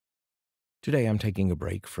Today I'm taking a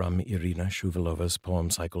break from Irina Shuvalova's poem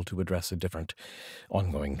cycle to address a different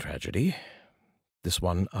ongoing tragedy. This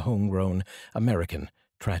one, a homegrown American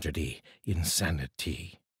tragedy,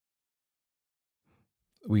 insanity.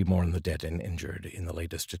 We mourn the dead and injured in the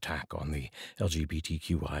latest attack on the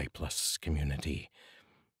LGBTQI+ community.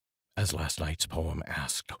 As last night's poem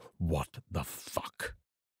asked, what the fuck?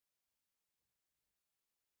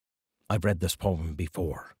 I've read this poem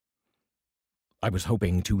before. I was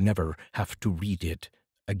hoping to never have to read it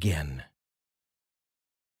again.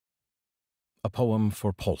 A Poem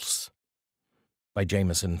for Pulse by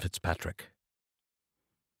Jameson Fitzpatrick.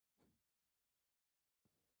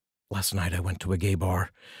 Last night I went to a gay bar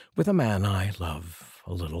with a man I love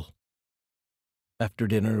a little. After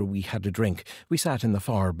dinner we had a drink. We sat in the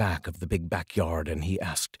far back of the big backyard and he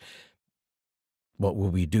asked, "What will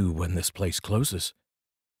we do when this place closes?"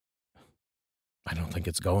 "I don't think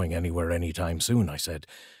it's going anywhere anytime soon," I said,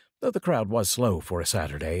 though the crowd was slow for a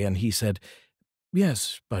Saturday, and he said,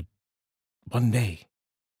 "Yes, but one day,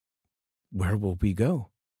 where will we go?"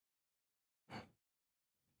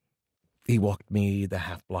 He walked me the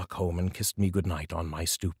half-block home and kissed me goodnight on my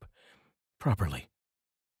stoop. Properly.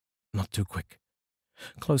 Not too quick.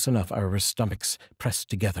 Close enough our stomachs pressed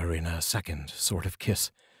together in a second sort of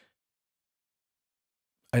kiss.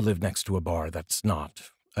 I live next to a bar that's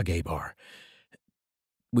not a gay bar.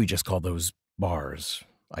 We just call those bars,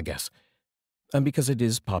 I guess. And because it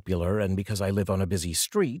is popular and because I live on a busy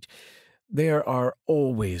street, there are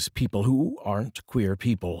always people who aren't queer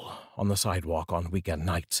people on the sidewalk on weekend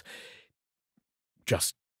nights.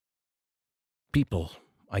 Just people,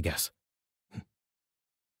 I guess.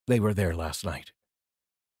 They were there last night.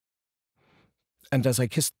 And as I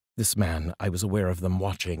kissed this man, I was aware of them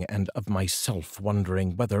watching and of myself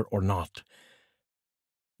wondering whether or not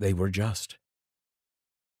they were just.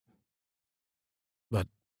 But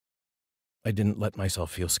I didn't let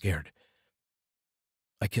myself feel scared.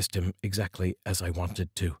 I kissed him exactly as I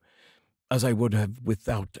wanted to, as I would have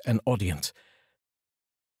without an audience.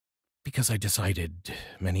 Because I decided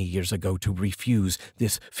many years ago to refuse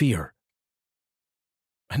this fear.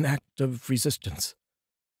 An act of resistance.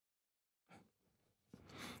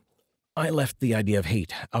 I left the idea of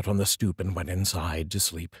hate out on the stoop and went inside to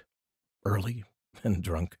sleep, early and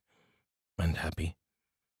drunk and happy.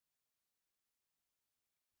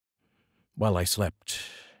 While I slept,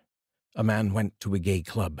 a man went to a gay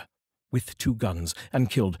club with 2 guns and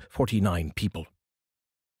killed 49 people.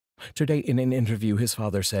 Today, in an interview, his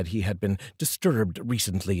father said he had been disturbed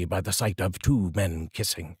recently by the sight of 2 men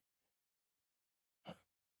kissing.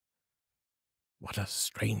 What a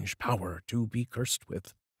strange power to be cursed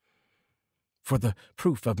with. For the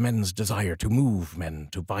proof of men's desire to move men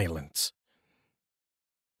to violence.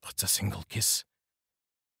 What's a single kiss?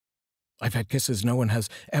 I've had kisses no one has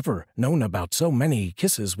ever known about, so many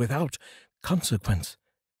kisses without consequence.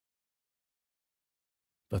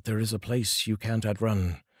 But there is a place you can't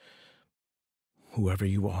outrun, whoever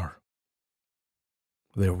you are.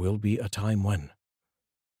 There will be a time when.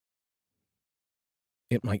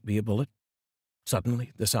 It might be a bullet.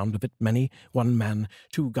 Suddenly, the sound of it, many, 1 man,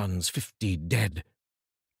 2 guns, 50 dead.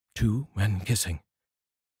 2 men kissing.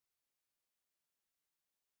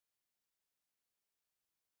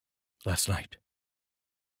 Last night.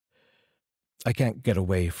 I can't get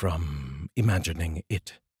away from imagining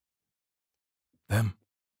it. Them.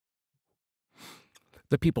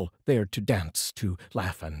 The people there to dance, to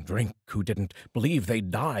laugh and drink, who didn't believe they'd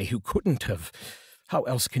die, who couldn't have. How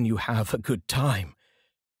else can you have a good time?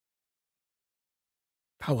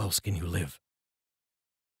 How else can you live?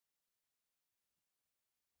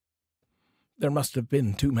 There must have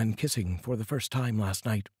been 2 men kissing for the first time last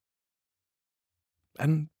night.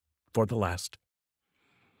 And for the last.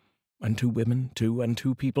 And 2 women, too, and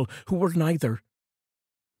 2 people who were neither.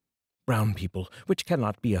 Brown people, which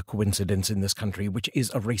cannot be a coincidence in this country, which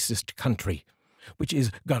is a racist country, which is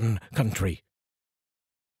gun country.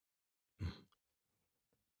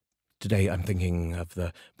 Today I'm thinking of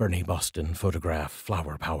the Bernie Boston photograph,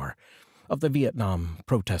 Flower Power, of the Vietnam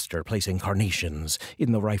protester placing carnations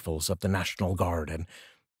in the rifles of the National Guard and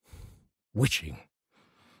wishing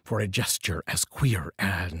for a gesture as queer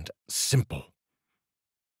and simple.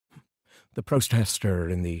 The protester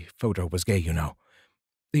in the photo was gay, you know.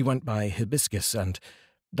 He went by Hibiscus and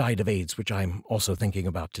died of AIDS, which I'm also thinking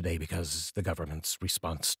about today because the government's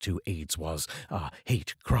response to AIDS was a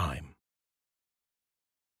hate crime.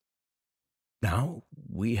 Now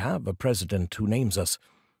we have a president who names us,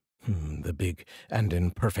 the big and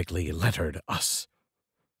imperfectly lettered us.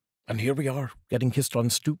 And here we are, getting kissed on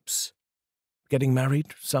stoops, getting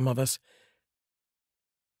married, some of us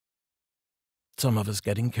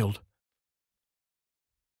getting killed.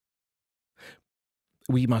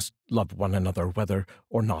 We must love one another whether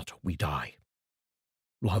or not we die.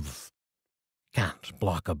 Love can't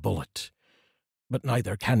block a bullet, but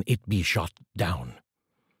neither can it be shot down.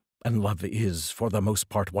 And love is, for the most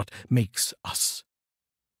part, what makes us.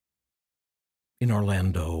 In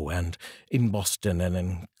Orlando and in Boston and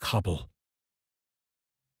in Kabul.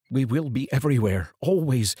 We will be everywhere,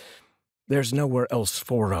 always. There's nowhere else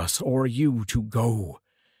for us or you to go.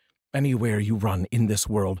 Anywhere you run in this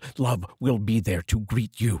world, love will be there to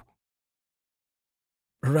greet you.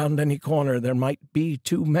 Around any corner there might be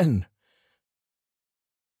two men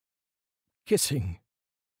kissing.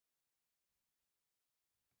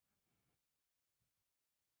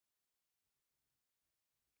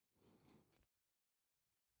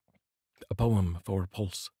 A poem for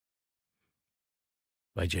Pulse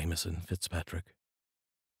by Jameson Fitzpatrick.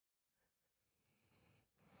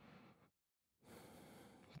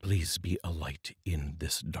 Please be a light in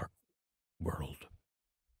this dark world.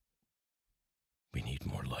 We need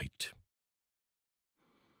more light.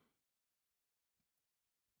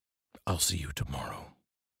 I'll see you tomorrow.